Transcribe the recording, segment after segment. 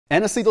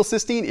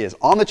N-acetylcysteine is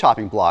on the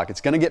chopping block. It's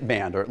going to get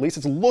banned, or at least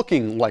it's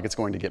looking like it's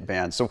going to get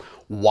banned. So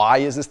why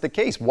is this the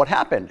case? What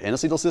happened?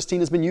 N-acetylcysteine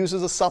has been used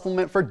as a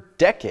supplement for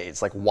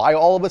decades. Like, why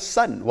all of a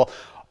sudden? Well,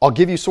 I'll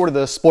give you sort of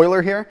the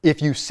spoiler here.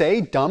 If you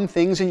say dumb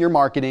things in your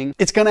marketing,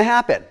 it's going to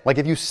happen. Like,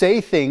 if you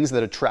say things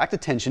that attract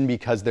attention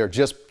because they're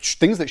just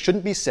things that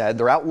shouldn't be said,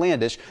 they're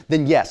outlandish,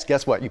 then yes,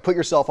 guess what? You put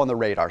yourself on the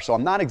radar. So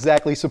I'm not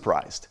exactly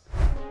surprised.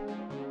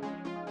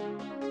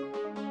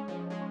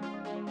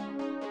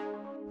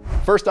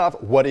 First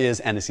off, what is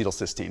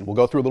N-acetylcysteine? We'll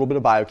go through a little bit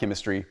of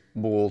biochemistry,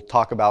 we'll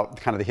talk about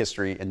kind of the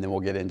history, and then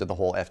we'll get into the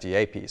whole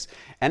FDA piece.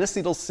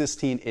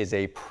 N-acetylcysteine is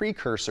a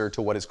precursor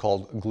to what is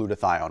called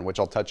glutathione, which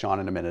I'll touch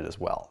on in a minute as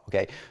well.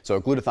 Okay, so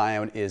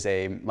glutathione is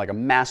like a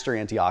master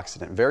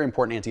antioxidant, very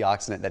important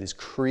antioxidant that is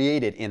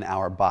created in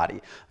our body.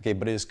 Okay,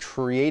 but it is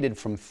created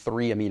from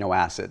 3 amino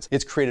acids.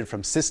 It's created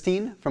from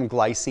cysteine, from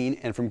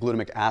glycine, and from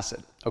glutamic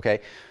acid.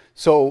 Okay.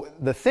 So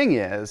the thing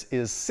is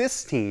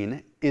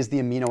cysteine is the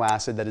amino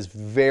acid that is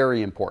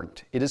very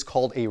important. It is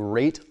called a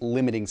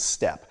rate-limiting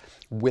step.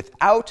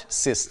 Without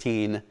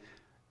cysteine,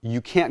 you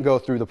can't go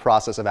through the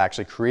process of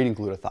actually creating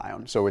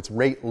glutathione. So it's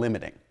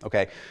rate-limiting,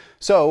 okay?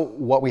 So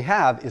what we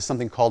have is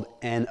something called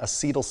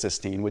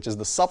N-acetylcysteine, which is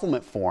the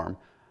supplement form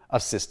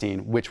of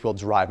cysteine, which will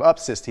drive up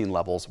cysteine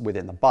levels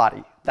within the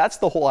body. That's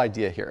the whole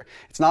idea here.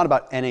 It's not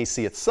about NAC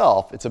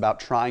itself, it's about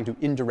trying to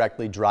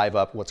indirectly drive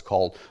up what's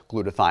called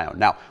glutathione.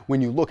 Now, when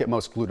you look at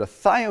most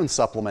glutathione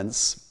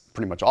supplements,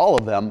 pretty much all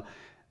of them,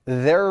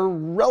 they're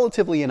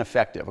relatively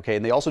ineffective, okay?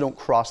 And they also don't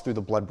cross through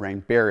the blood-brain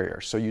barrier,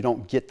 so you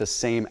don't get the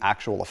same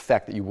actual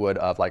effect that you would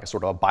of like a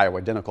sort of a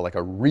bioidentical, like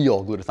a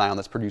real glutathione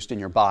that's produced in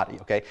your body,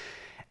 okay?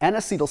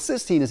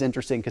 N-acetylcysteine is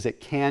interesting because it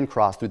can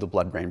cross through the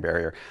blood-brain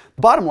barrier.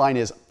 The bottom line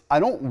is, I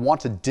don't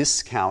want to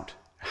discount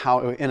how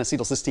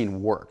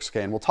N-acetylcysteine works,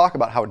 okay? And we'll talk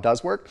about how it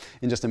does work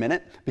in just a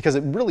minute, because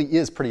it really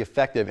is pretty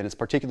effective in its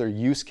particular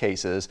use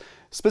cases,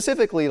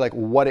 specifically like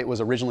what it was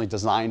originally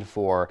designed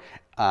for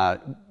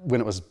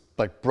when it was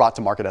like brought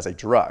to market as a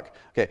drug.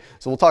 Okay,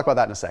 so we'll talk about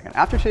that in a second.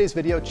 After today's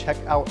video, check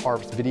out our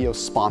video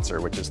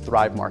sponsor, which is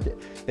Thrive Market.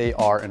 They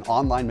are an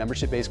online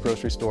membership-based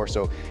grocery store.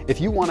 So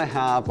if you want to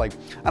have, like,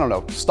 I don't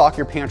know, stock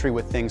your pantry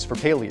with things for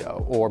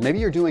paleo, or maybe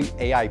you're doing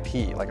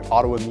AIP, like an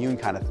autoimmune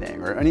kind of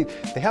thing, or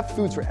they have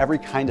foods for every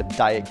kind of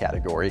diet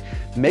category.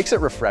 Makes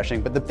it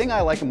refreshing, but the thing I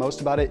like most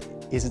about it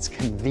is it's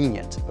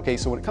convenient. Okay,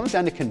 so when it comes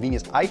down to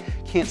convenience, I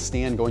can't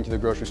stand going to the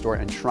grocery store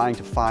and trying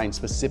to find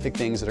specific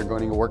things that are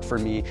going to work for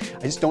me.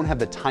 I just don't have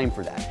the time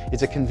for that.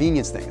 It's a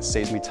convenience thing. It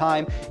saves me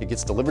time, it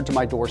gets delivered to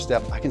my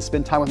doorstep, I can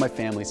spend time with my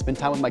family, spend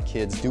time with my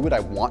kids, do what I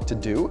want to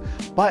do,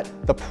 but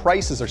the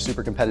prices are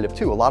super competitive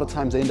too. A lot of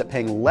times I end up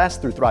paying less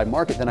through Thrive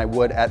Market than I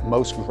would at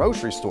most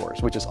grocery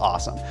stores, which is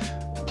awesome.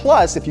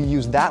 Plus, if you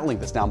use that link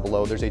that's down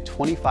below, there's a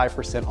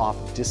 25%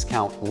 off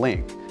discount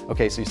link.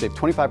 Okay, so you save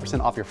 25%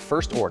 off your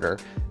first order,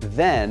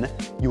 then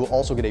you will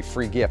also get a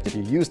free gift if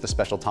you use the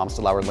special Thomas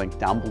DeLauer link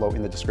down below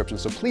in the description.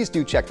 So please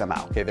do check them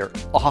out, okay? They're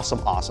awesome.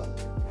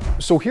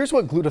 So here's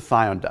what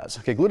glutathione does.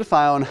 Okay,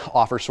 glutathione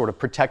offers sort of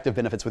protective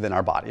benefits within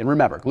our body. And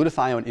remember,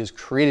 glutathione is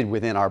created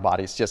within our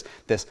body. It's just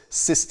this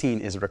cysteine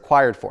is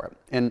required for it.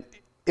 And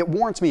it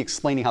warrants me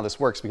explaining how this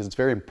works because it's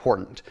very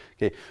important.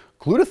 Okay,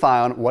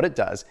 glutathione, what it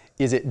does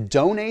is it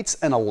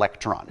donates an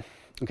electron.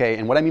 Okay,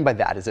 and what I mean by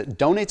that is it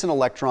donates an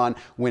electron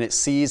when it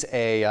sees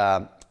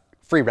a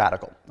free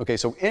radical. Okay,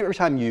 so every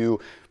time you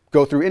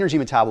go through energy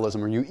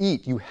metabolism or you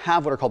eat, you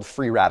have what are called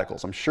free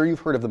radicals. I'm sure you've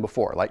heard of them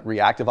before, like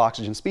reactive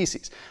oxygen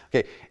species.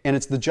 Okay, and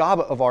it's the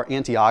job of our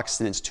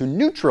antioxidants to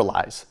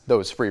neutralize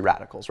those free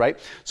radicals, right?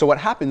 So what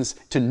happens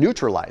to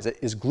neutralize it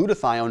is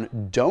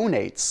glutathione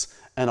donates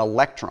an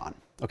electron.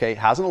 Okay, it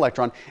has an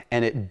electron,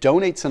 and it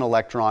donates an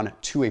electron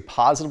to a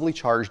positively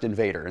charged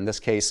invader, in this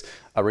case,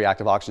 a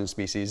reactive oxygen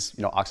species,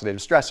 oxidative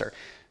stressor.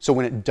 So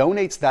when it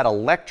donates that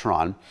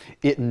electron,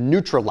 it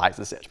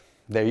neutralizes it.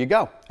 There you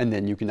go. And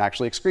then you can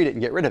actually excrete it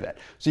and get rid of it.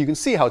 So you can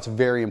see how it's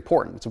very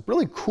important. It's a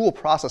really cool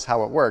process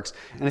how it works.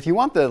 And if you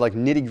want the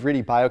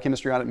nitty-gritty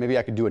biochemistry on it, maybe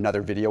I could do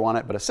another video on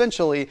it. But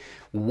essentially,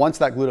 once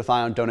that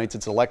glutathione donates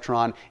its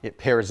electron, it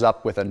pairs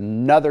up with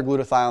another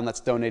glutathione that's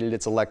donated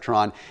its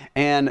electron.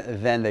 And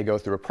then they go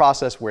through a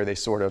process where they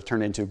sort of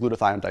turn into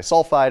glutathione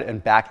disulfide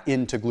and back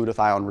into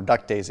glutathione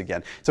reductase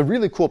again. It's a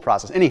really cool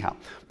process. Anyhow,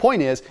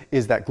 point is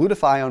that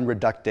glutathione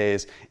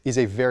reductase is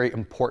a very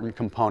important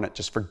component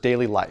just for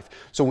daily life.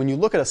 So when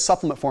you look at a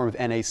supplement form of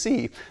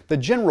NAC, the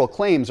general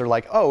claims are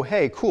like, oh,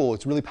 hey, cool,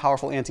 it's really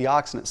powerful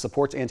antioxidant,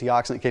 supports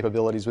antioxidant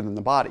capabilities within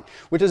the body,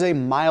 which is a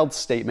mild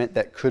statement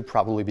that could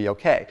probably be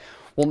okay.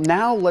 Well,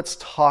 now let's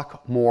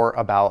talk more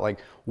about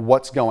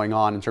what's going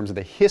on in terms of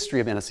the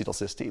history of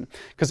N-acetylcysteine.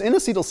 Because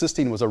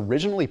N-acetylcysteine was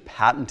originally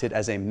patented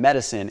as a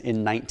medicine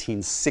in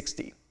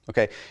 1960.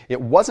 Okay,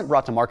 it wasn't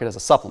brought to market as a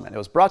supplement, it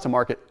was brought to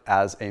market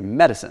as a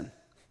medicine.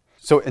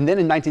 And then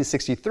in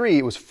 1963,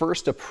 it was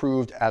first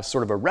approved as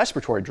sort of a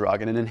respiratory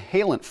drug in an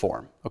inhalant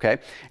form, okay?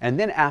 And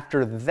then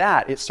after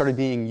that, it started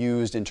being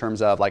used in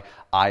terms of like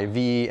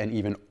IV and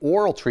even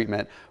oral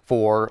treatment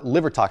for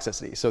liver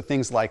toxicity. So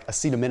things like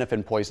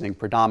acetaminophen poisoning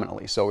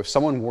predominantly. So if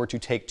someone were to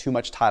take too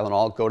much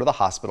Tylenol, go to the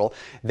hospital,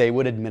 they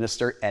would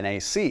administer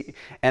NAC.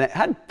 And it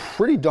had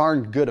pretty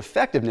darn good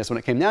effectiveness when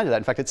it came down to that.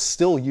 In fact, it's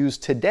still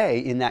used today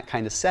in that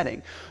kind of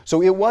setting.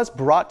 So it was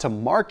brought to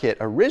market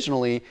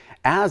originally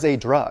as a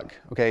drug,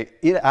 okay,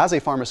 as a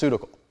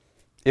pharmaceutical.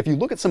 If you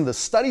look at some of the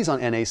studies on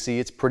NAC,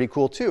 it's pretty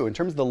cool too. In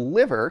terms of the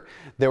liver,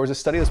 there was a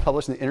study that was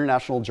published in the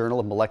International Journal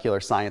of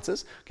Molecular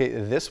Sciences. Okay,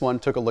 this one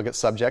took a look at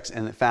subjects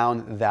and it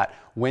found that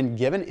when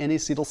given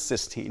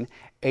N-acetylcysteine,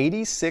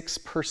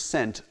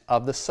 86%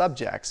 of the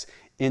subjects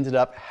ended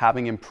up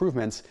having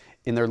improvements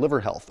in their liver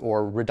health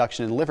or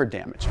reduction in liver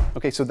damage.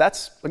 Okay, so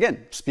that's,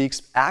 again,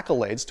 speaks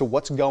accolades to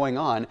what's going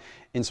on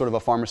in sort of a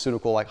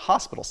pharmaceutical like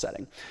hospital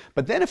setting.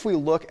 But then if we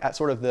look at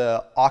sort of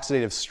the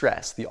oxidative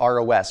stress, the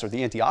ROS, or the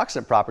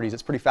antioxidant properties,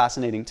 it's pretty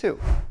fascinating too.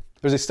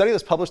 There's a study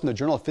that's published in the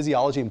Journal of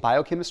Physiology and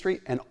Biochemistry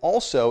and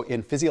also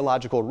in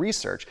Physiological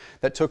Research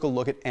that took a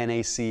look at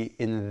NAC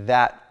in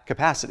that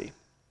capacity.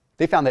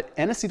 They found that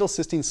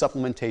N-acetylcysteine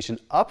supplementation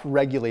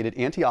upregulated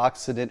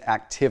antioxidant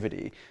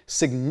activity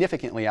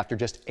significantly after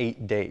just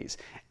 8 days,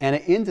 and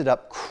it ended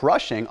up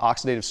crushing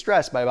oxidative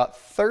stress by about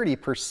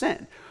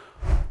 30%.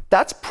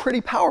 That's pretty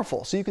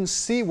powerful. So you can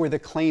see where the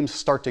claims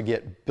start to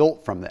get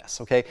built from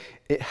this, okay?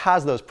 It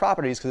has those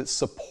properties because it's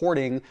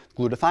supporting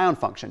glutathione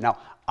function. Now,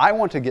 I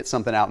want to get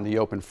something out in the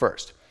open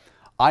first.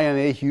 I am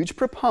a huge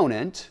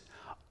proponent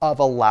of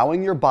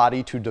allowing your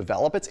body to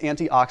develop its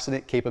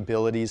antioxidant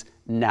capabilities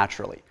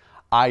naturally.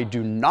 I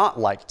do not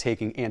like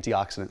taking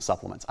antioxidant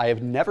supplements. I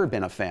have never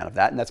been a fan of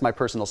that, and that's my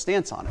personal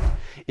stance on it.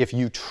 If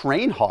you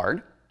train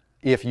hard,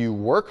 if you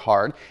work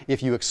hard,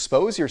 if you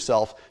expose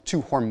yourself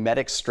to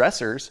hormetic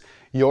stressors,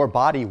 your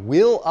body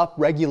will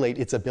upregulate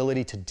its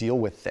ability to deal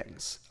with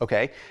things,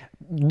 okay?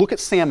 Look at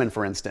salmon,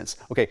 for instance.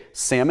 Okay,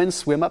 salmon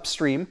swim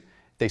upstream,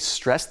 they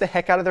stress the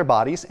heck out of their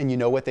bodies, and you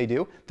know what they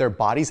do? Their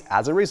bodies,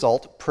 as a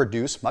result,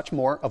 produce much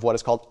more of what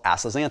is called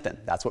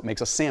astaxanthin. That's what makes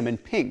a salmon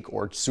pink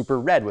or super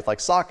red with like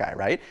sockeye,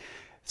 right?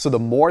 So the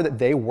more that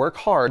they work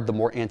hard, the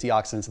more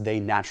antioxidants they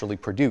naturally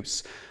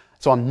produce.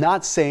 So I'm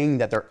not saying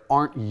that there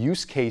aren't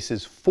use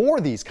cases for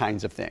these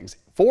kinds of things,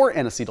 for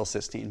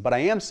N-acetylcysteine, but I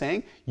am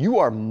saying you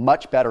are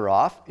much better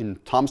off, in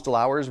Thomas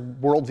DeLauer's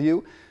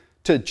worldview,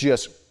 to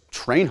just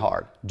train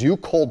hard, do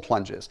cold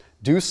plunges,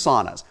 do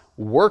saunas,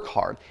 work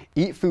hard,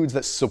 eat foods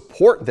that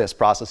support this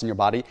process in your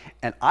body,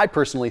 and I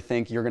personally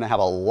think you're going to have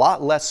a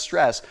lot less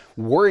stress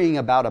worrying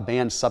about a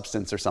banned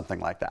substance or something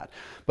like that.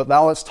 But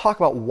now let's talk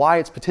about why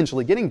it's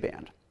potentially getting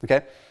banned,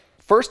 okay?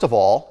 First of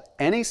all,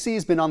 NAC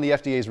has been on the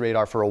FDA's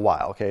radar for a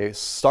while, okay?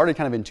 Started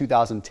kind of in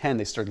 2010,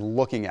 they started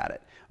looking at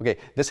it. Okay,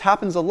 this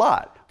happens a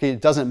lot. Okay, it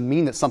doesn't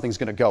mean that something's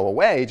going to go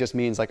away. It just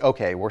means like,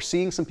 okay, we're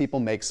seeing some people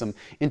make some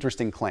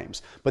interesting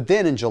claims. But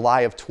then in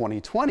July of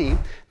 2020,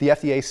 the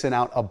FDA sent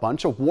out a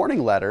bunch of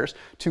warning letters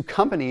to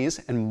companies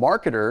and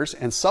marketers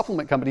and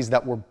supplement companies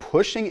that were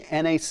pushing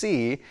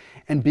NAC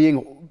and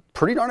being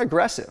pretty darn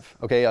aggressive.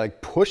 Okay,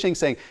 like pushing,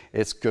 saying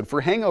it's good for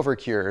hangover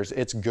cures,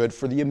 it's good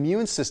for the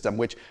immune system,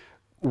 which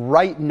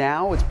right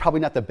now, it's probably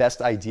not the best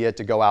idea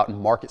to go out and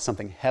market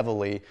something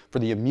heavily for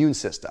the immune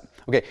system.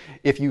 Okay,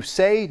 if you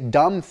say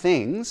dumb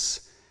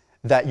things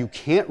that you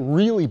can't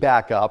really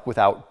back up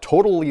without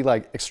totally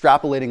like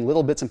extrapolating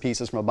little bits and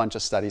pieces from a bunch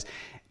of studies,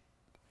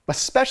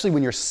 especially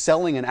when you're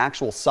selling an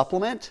actual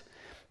supplement,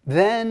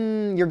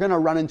 then you're going to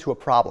run into a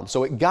problem.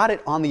 So it got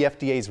it on the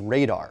FDA's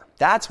radar.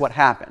 That's what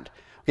happened.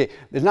 Okay,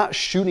 they're not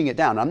shooting it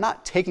down. I'm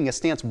not taking a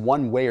stance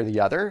one way or the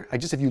other.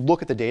 If you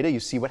look at the data, you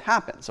see what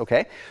happens,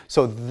 okay?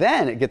 So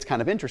then it gets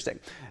kind of interesting.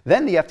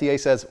 Then the FDA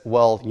says,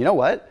 well, you know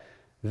what?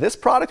 This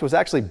product was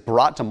actually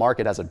brought to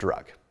market as a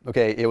drug,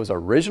 okay? It was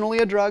originally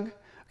a drug,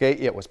 okay?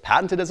 It was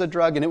patented as a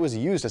drug, and it was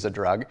used as a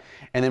drug.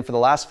 And then for the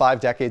last 5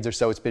 decades or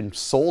so, it's been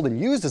sold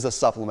and used as a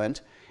supplement,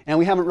 and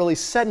we haven't really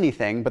said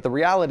anything, but the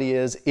reality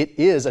is it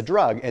is a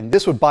drug, and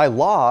this would by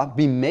law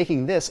be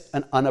making this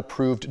an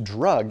unapproved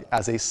drug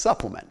as a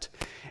supplement.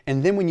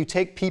 And then when you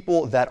take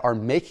people that are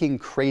making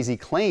crazy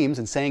claims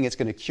and saying it's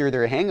going to cure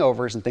their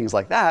hangovers and things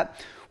like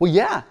that, well,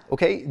 yeah,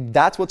 okay,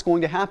 that's what's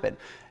going to happen.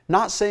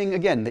 Not saying,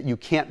 again, that you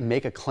can't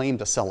make a claim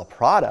to sell a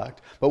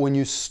product, but when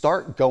you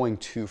start going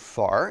too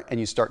far and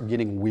you start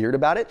getting weird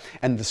about it,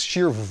 and the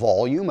sheer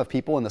volume of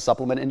people in the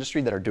supplement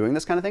industry that are doing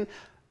this kind of thing,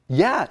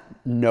 yeah,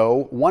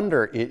 no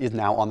wonder it is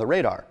now on the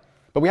radar.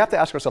 But we have to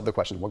ask ourselves the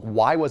question,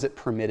 why was it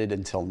permitted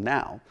until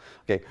now?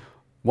 Okay,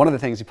 one of the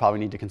things you probably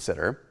need to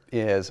consider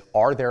is,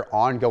 are there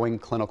ongoing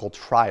clinical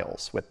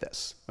trials with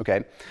this?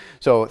 Okay,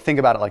 so think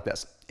about it like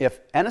this. If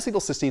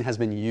N-acetylcysteine has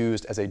been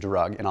used as a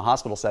drug in a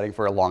hospital setting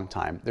for a long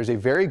time, there's a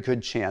very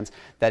good chance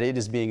that it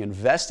is being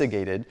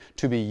investigated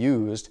to be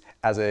used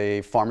as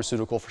a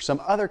pharmaceutical for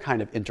some other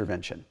kind of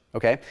intervention,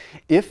 okay?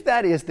 If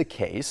that is the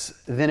case,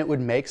 then it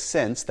would make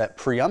sense that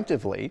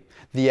preemptively,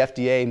 the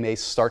FDA may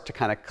start to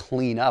kind of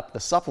clean up the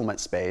supplement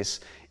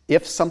space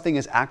if something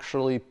is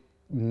actually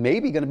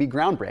maybe going to be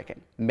groundbreaking.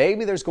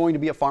 Maybe there's going to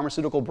be a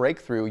pharmaceutical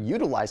breakthrough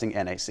utilizing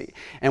NAC.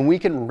 And we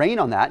can rain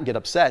on that and get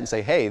upset and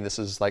say, hey, this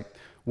is like,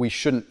 we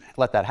shouldn't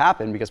let that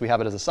happen because we have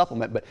it as a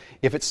supplement. But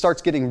if it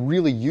starts getting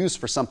really used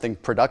for something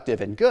productive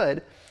and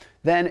good,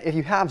 then if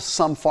you have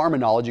some pharma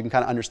knowledge, you can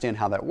kind of understand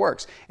how that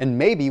works. And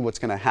maybe what's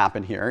going to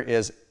happen here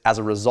is, as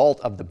a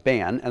result of the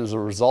ban, and as a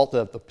result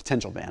of the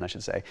potential ban, I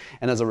should say,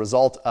 and as a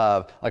result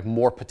of like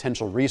more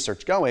potential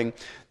research going,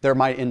 there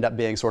might end up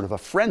being sort of a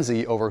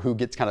frenzy over who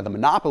gets kind of the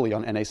monopoly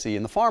on NAC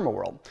in the pharma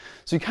world.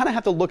 So you kind of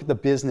have to look at the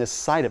business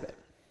side of it.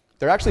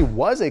 There actually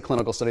was a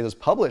clinical study that was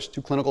published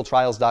to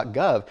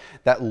clinicaltrials.gov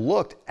that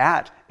looked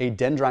at a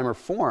dendrimer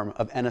form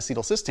of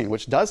N-acetylcysteine,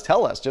 which does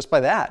tell us just by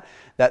that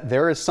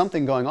there is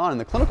something going on in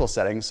the clinical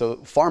setting, so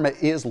pharma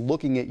is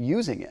looking at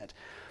using it.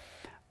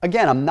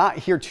 Again, I'm not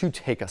here to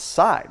take a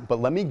side, but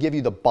let me give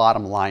you the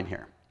bottom line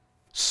here.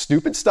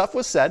 Stupid stuff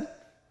was said,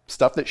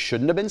 stuff that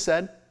shouldn't have been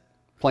said,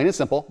 plain and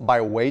simple, by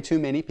way too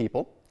many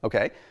people,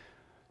 okay?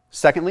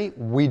 Secondly,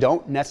 we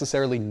don't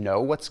necessarily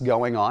know what's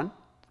going on,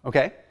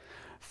 okay?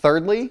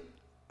 Thirdly,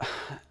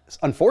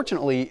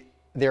 unfortunately,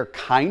 they're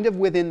kind of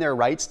within their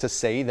rights to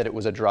say that it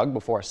was a drug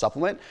before a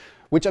supplement,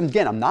 which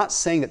again, I'm not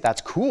saying that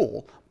that's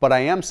cool, but I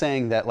am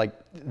saying that like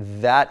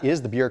that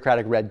is the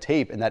bureaucratic red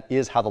tape and that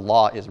is how the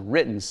law is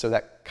written. So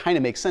that kind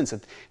of makes sense.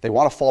 If they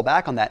want to fall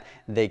back on that,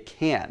 they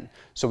can.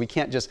 So we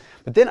can't just,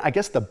 but then I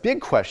guess the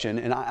big question,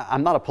 and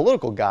I'm not a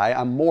political guy,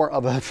 I'm more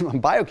of a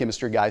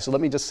biochemistry guy. So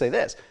let me just say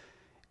this,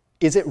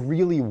 is it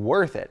really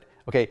worth it?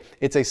 Okay,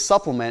 it's a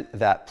supplement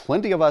that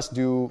plenty of us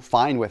do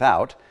fine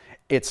without.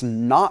 It's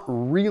not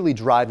really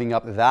driving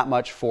up that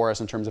much for us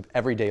in terms of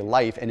everyday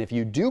life. And if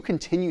you do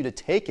continue to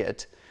take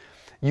it,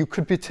 you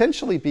could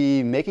potentially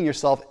be making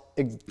yourself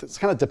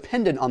kind of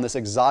dependent on this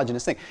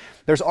exogenous thing.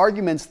 There's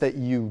arguments that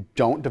you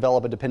don't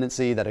develop a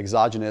dependency, that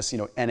exogenous,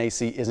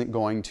 NAC isn't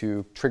going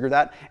to trigger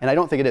that. And I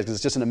don't think it is, because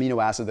it's just an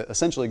amino acid that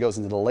essentially goes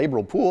into the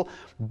labral pool.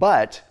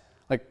 But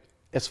like,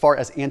 as far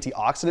as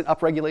antioxidant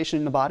upregulation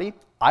in the body,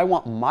 I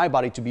want my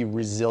body to be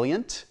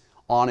resilient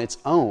on its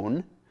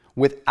own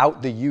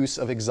without the use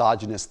of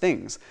exogenous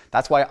things.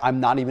 That's why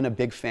I'm not even a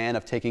big fan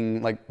of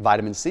taking like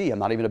vitamin C. I'm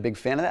not even a big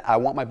fan of that. I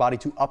want my body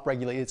to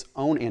upregulate its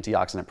own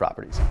antioxidant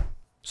properties.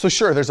 So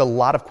sure, there's a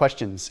lot of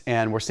questions,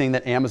 and we're seeing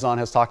that Amazon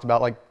has talked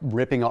about like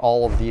ripping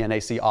all of the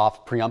NAC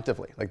off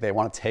preemptively. Like they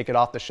want to take it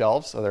off the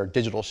shelves, or their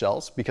digital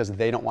shelves, because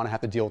they don't want to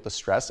have to deal with the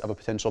stress of a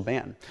potential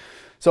ban.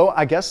 So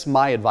I guess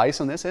my advice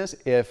on this is,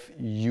 if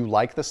you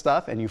like the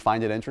stuff and you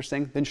find it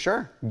interesting, then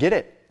sure, get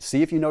it.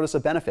 See if you notice a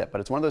benefit,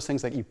 but it's one of those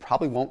things that you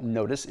probably won't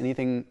notice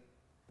anything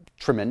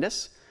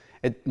tremendous.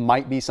 It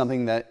might be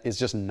something that is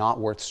just not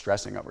worth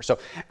stressing over. So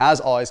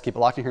as always, keep it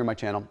locked in here on my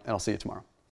channel, and I'll see you tomorrow.